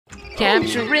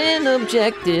Capturing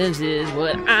objectives is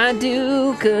what I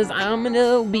do, cause I'm an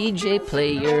OBJ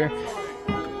player.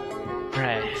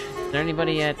 Alright, is there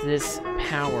anybody at this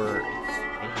power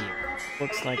right here?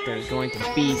 Looks like there's going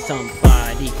to be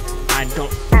somebody. I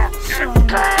don't...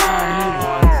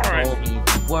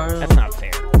 That's not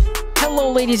fair.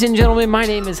 Hello, ladies and gentlemen, my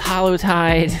name is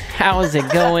Hollowtide. How is it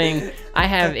going? I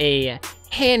have a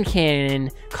hand cannon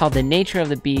called the Nature of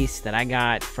the Beast that I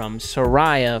got from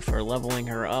Soraya for leveling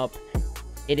her up.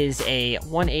 It is a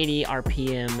 180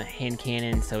 RPM hand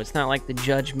cannon, so it's not like the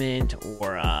Judgment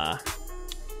or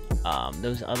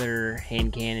those other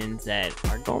hand cannons that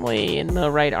are normally in the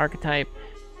right archetype.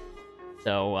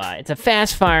 So it's a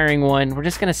fast firing one. We're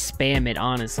just gonna spam it,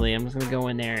 honestly. I'm just gonna go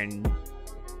in there and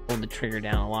hold the trigger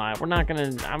down a lot. We're not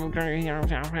gonna, we're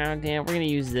gonna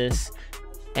use this.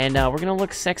 And we're gonna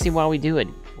look sexy while we do it.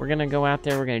 We're gonna go out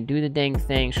there, we're gonna do the dang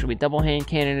thing. Should we double hand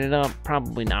cannon it up?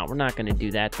 Probably not. We're not gonna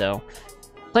do that though.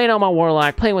 Playing on my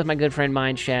Warlock, playing with my good friend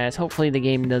Mindshaz. Hopefully the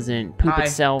game doesn't poop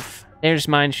itself. There's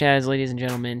Mindshaz, ladies and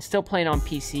gentlemen. Still playing on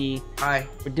PC. Hi.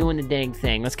 We're doing the dang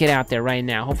thing. Let's get out there right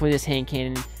now. Hopefully this hand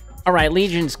cannon. Alright,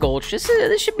 Legion's Gulch. This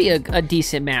should be a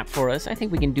decent map for us. I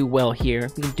think we can do well here.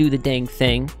 We can do the dang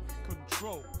thing.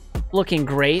 Looking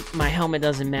great. My helmet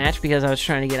doesn't match because I was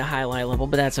trying to get a highlight level,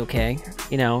 but that's okay.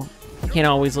 You know, can't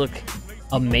always look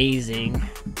amazing.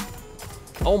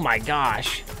 Oh my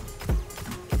gosh.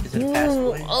 Is it a fast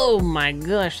play? Oh my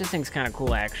gosh, this thing's kind of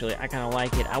cool actually. I kind of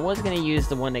like it. I was going to use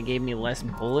the one that gave me less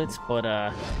bullets, but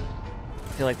I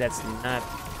feel like that's not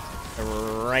the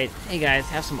right... Hey guys,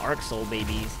 have some Arc Soul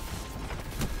babies.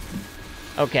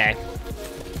 Okay.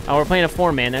 Oh, we're playing a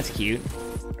 4-man. That's cute.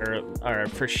 Or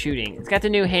for shooting. It's got the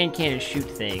new hand cannon shoot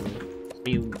thing.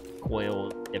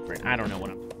 Recoil different. I don't know what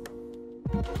I'm...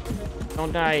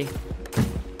 Don't die.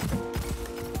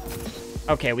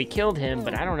 Okay, we killed him,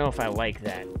 but I don't know if I like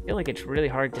that. I feel like it's really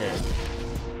hard to...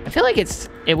 I feel like it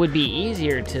would be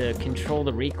easier to control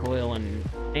the recoil and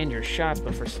land your shots,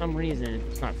 but for some reason,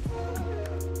 it's not...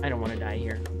 I don't want to die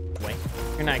here. Wait.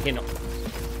 You're not getting...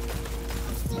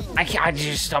 I can't... I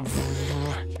just... Stop...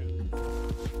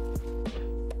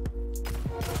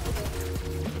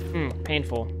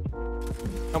 Painful.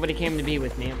 Nobody came to be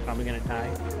with me. I'm probably gonna die.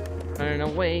 Running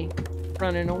away.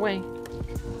 Running away.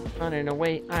 Running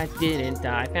away. I didn't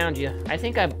die. Found you. I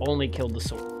think I've only killed the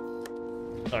sword.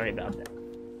 Sorry about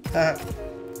that.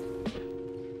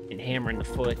 And hammer in the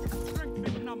foot.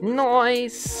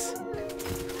 Nice!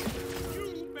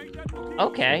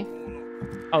 Okay.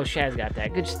 Oh, Shaz got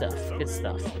that. Good stuff. Good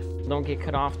stuff. Don't get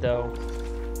cut off, though.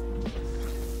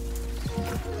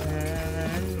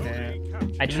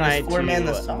 I tried to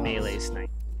melee snipe.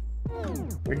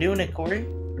 We're doing it, Corey?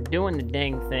 We're doing the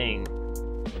dang thing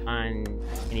on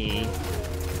any...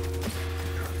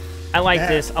 I like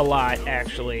this a lot,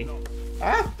 actually.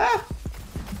 I'm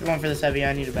going for this heavy.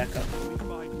 I need to back up.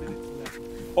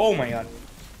 Oh my god.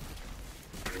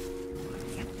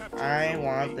 I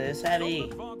want this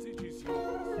heavy.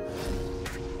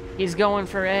 He's going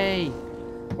for A.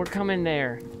 We're coming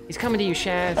there. He's coming to you,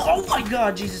 Shaz. Oh my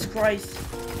god, Jesus Christ.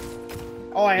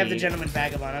 Oh, I have the gentleman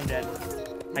vagabond. I'm dead.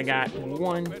 I got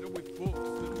one.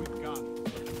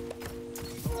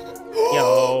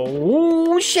 Yo,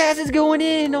 ooh, Shaz is going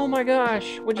in. Oh my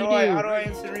gosh, what'd you do? How do I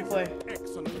instant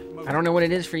replay? I don't know what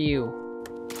it is for you.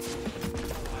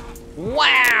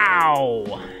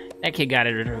 Wow, that kid got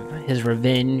his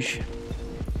revenge.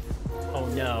 Oh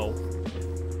no,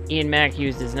 Ian Mack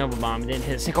used his Nova Bomb and didn't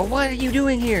hit a single. What are you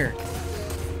doing here?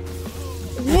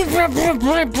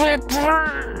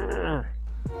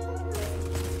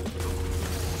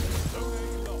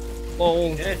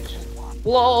 Lol.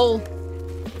 Lol.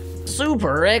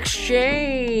 Super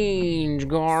exchange,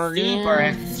 Guardian. Super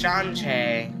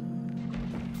exchange.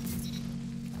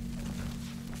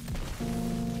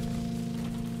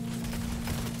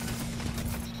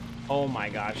 Oh my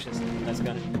gosh, this is the best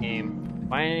gun in the game.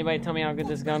 Why didn't anybody tell me how good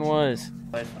this gun was?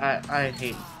 But I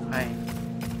hate...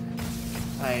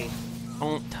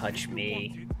 Don't touch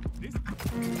me.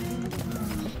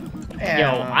 Yeah.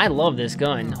 Yo, I love this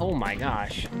gun. Oh my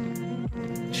gosh.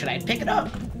 Should I pick it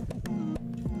up?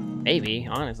 Maybe,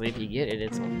 honestly, if you get it,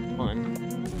 it's fun.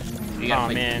 Oh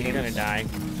man, you're gonna die.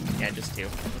 Yeah, just two.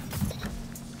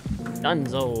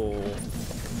 Dunzo.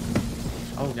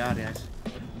 Oh god, yes.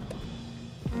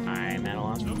 I'm at a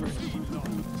loss for words.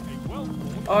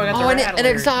 Oh, I got the an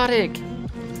exotic!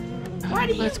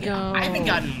 Let's go. I haven't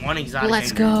gotten one exotic.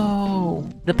 Let's go!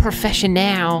 The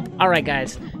professional. Alright,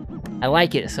 guys. I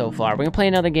like it so far. We're gonna play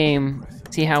another game,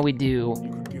 see how we do.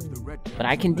 But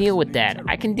I can deal with that.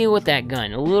 I can deal with that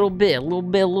gun. A little bit.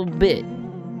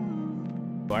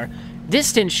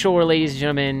 Distant Shore, ladies and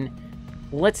gentlemen.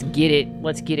 Let's get it.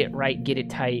 Let's get it right. Get it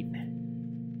tight.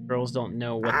 Girls don't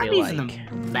know what they like. I'm using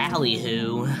the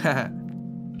ballyhoo.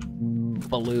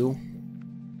 Baloo.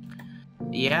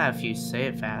 Yeah, if you say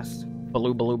it fast.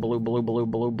 Baloo, baloo, baloo, baloo, baloo,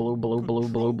 baloo, baloo, baloo, baloo,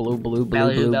 baloo, baloo, baloo, Baloo,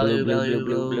 baloo, baloo, baloo,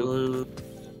 baloo, baloo.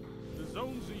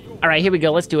 All right, here we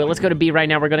go. Let's do it. Let's go to B right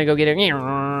now. We're gonna go get it. This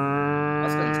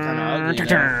one's kind of ugly,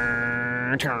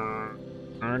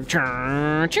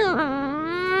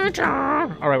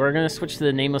 All right, we're gonna switch to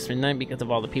the Nameless Midnight because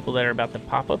of all the people that are about to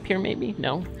pop up here. Maybe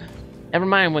no. Never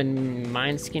mind when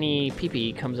mine skinny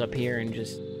peepee comes up here and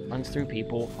just runs through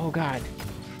people. Oh God.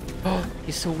 Oh,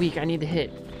 he's so weak. I need to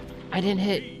hit. I didn't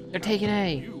hit. They're taking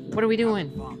A. What are we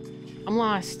doing? I'm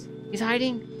lost. He's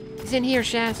hiding. He's in here,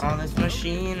 Shaz. On this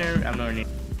machine, or I'm not.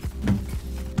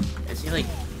 Is he like?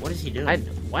 What is he doing?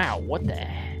 Wow. What the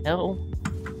hell?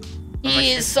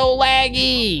 He is so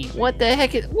laggy. What the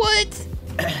heck is? What?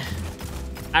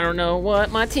 I don't know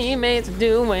what my teammates are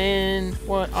doing.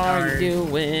 What are you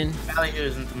doing? Ballyhoo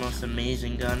isn't the most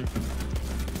amazing gun.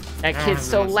 That kid's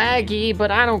so laggy,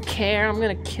 but I don't care. I'm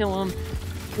gonna kill him.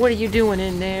 What are you doing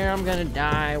in there? I'm gonna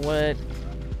die. What?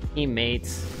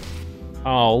 Teammates.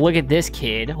 Oh, look at this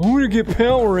kid. I'm gonna get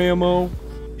power ammo.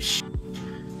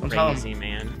 Crazy,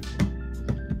 man.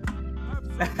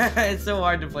 It's so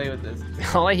hard to play with this.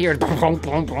 All I hear is bonk,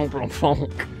 bonk, bonk, bonk,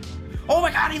 bonk. Oh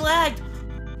my God, he lagged!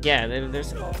 Yeah,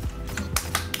 there's...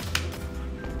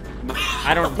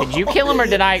 I don't... Did you kill him or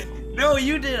did I... No,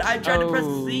 you did. I tried to press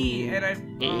C and I...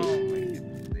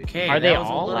 Oh. Okay, are they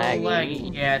all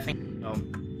laggy? Yeah, I think so.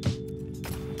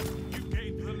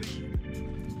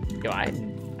 Yo,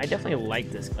 I definitely like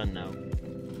this gun though.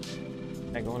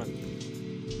 I go on a...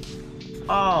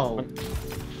 Oh.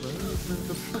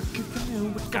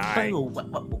 Die.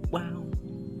 Wow.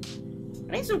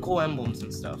 I need some cool emblems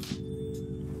and stuff.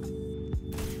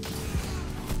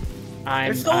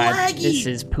 I'm so laggy. This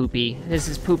is Poopy. This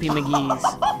is Poopy McGee's.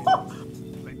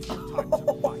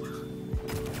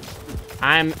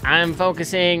 I'm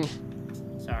focusing.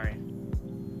 Sorry.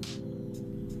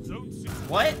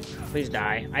 What? Please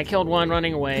die. I killed one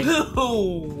running away.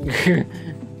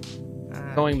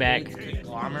 Going back.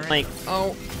 Like,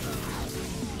 oh.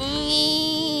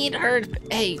 It hurts.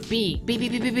 Hey, B. B, B,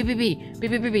 B, B, B, B, B, B,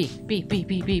 B, B, B, B, B,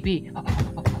 B, B, B.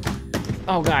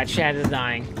 Oh God, Shad is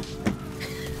dying.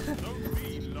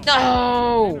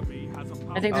 No!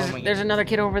 I think there's another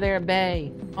kid over there at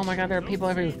Bay. Oh my God, there are people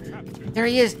everywhere. There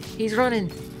he is. He's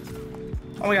running.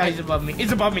 Oh my God, he's above me.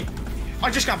 He's above me. I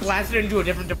just got blasted into a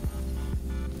different...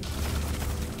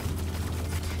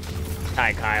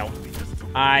 Hi, Kyle.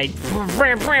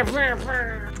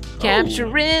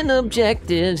 Capturing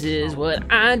objectives is what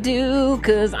I do,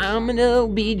 cause I'm an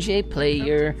OBJ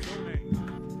player.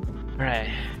 Alright,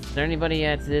 is there anybody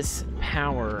at this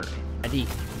power ID?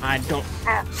 I don't...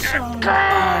 Somebody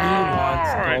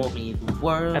wants to me the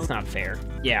world. That's not fair.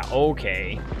 Yeah,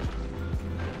 okay.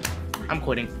 I'm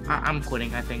quitting. I'm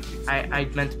quitting, I think. I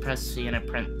meant to press C and I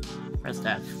pressed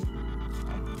F.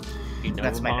 You know,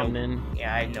 that's my note.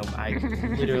 Yeah, I know. I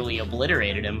literally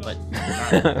obliterated him, but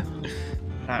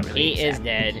not really. He is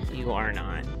dead. You are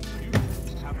not.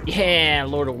 Yeah,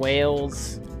 Lord of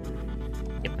Wales.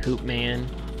 You poop man.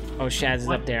 Oh, Shaz is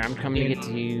up there. I'm coming to get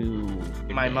to you.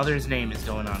 My mother's name is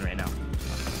going on right now.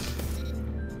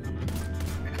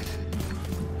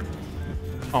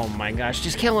 Oh my gosh,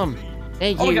 just kill him.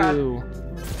 Thank you. God.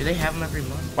 Do they have them every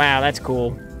month? Wow, that's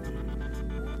cool.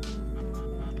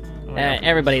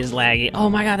 Everybody's laggy. Oh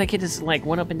my God, that kid just like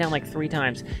went up and down like 3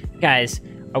 times. Guys,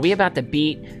 are we about to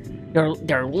beat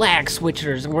their lag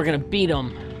switchers and we're gonna beat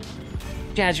them?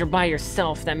 Jazz, you're by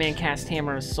yourself. That man cast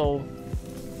Hammer of Soul.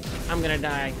 I'm gonna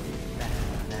die.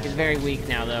 He's very weak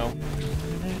now though.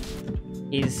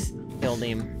 He's killed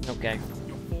him. Okay.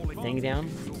 Thing down.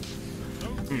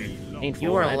 Painful.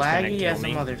 You are laggy as a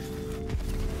mother.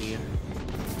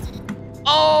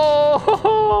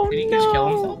 Oh! Did he just kill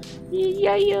himself?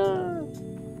 Yeah.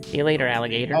 See you later,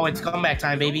 alligator. Oh, it's comeback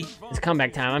time, baby. It's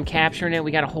comeback time. I'm capturing it.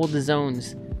 We gotta hold the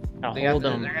zones. Hold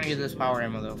them. They're gonna get this power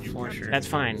ammo though, for sure. That's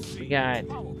fine. We got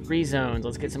 3 zones.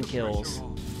 Let's get some kills.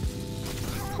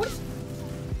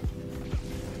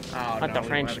 Oh, Not the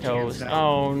French toast.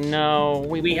 Oh no.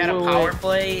 We had a power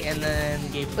play and then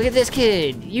gave... Look at this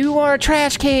kid. You are a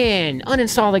trash can.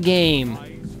 Uninstall the game.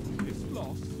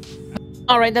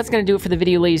 Alright, that's going to do it for the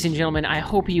video, ladies and gentlemen. I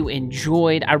hope you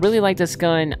enjoyed. I really like this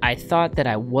gun. I thought that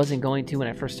I wasn't going to when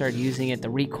I first started using it. The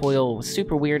recoil was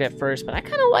super weird at first, but I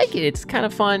kind of like it. It's kind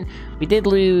of fun. We did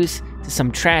lose to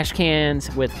some trash cans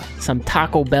with some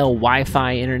Taco Bell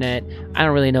Wi-Fi internet. I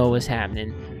don't really know what was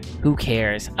happening. Who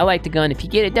cares? I like the gun. If you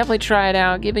get it, definitely try it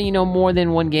out. Give it, more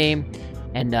than one game.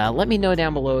 And let me know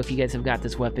down below if you guys have got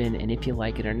this weapon and if you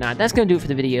like it or not. That's going to do it for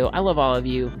the video. I love all of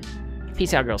you.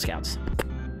 Peace out, Girl Scouts.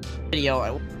 I'm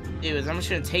just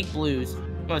gonna take blues.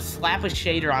 I'm gonna slap a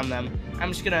shader on them.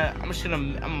 I'm gonna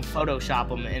Photoshop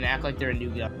them and act like they're a new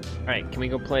gun. All right, can we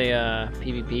go play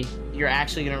PvP? You're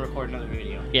actually gonna record another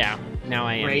video. Yeah, now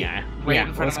I am. Right yeah,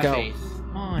 in front let's of my go. face.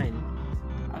 Come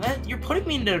on. You're putting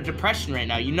me into depression right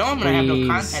now. You know I'm gonna have no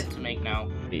content to make now.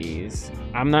 Please.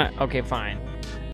 I'm not. Okay, fine.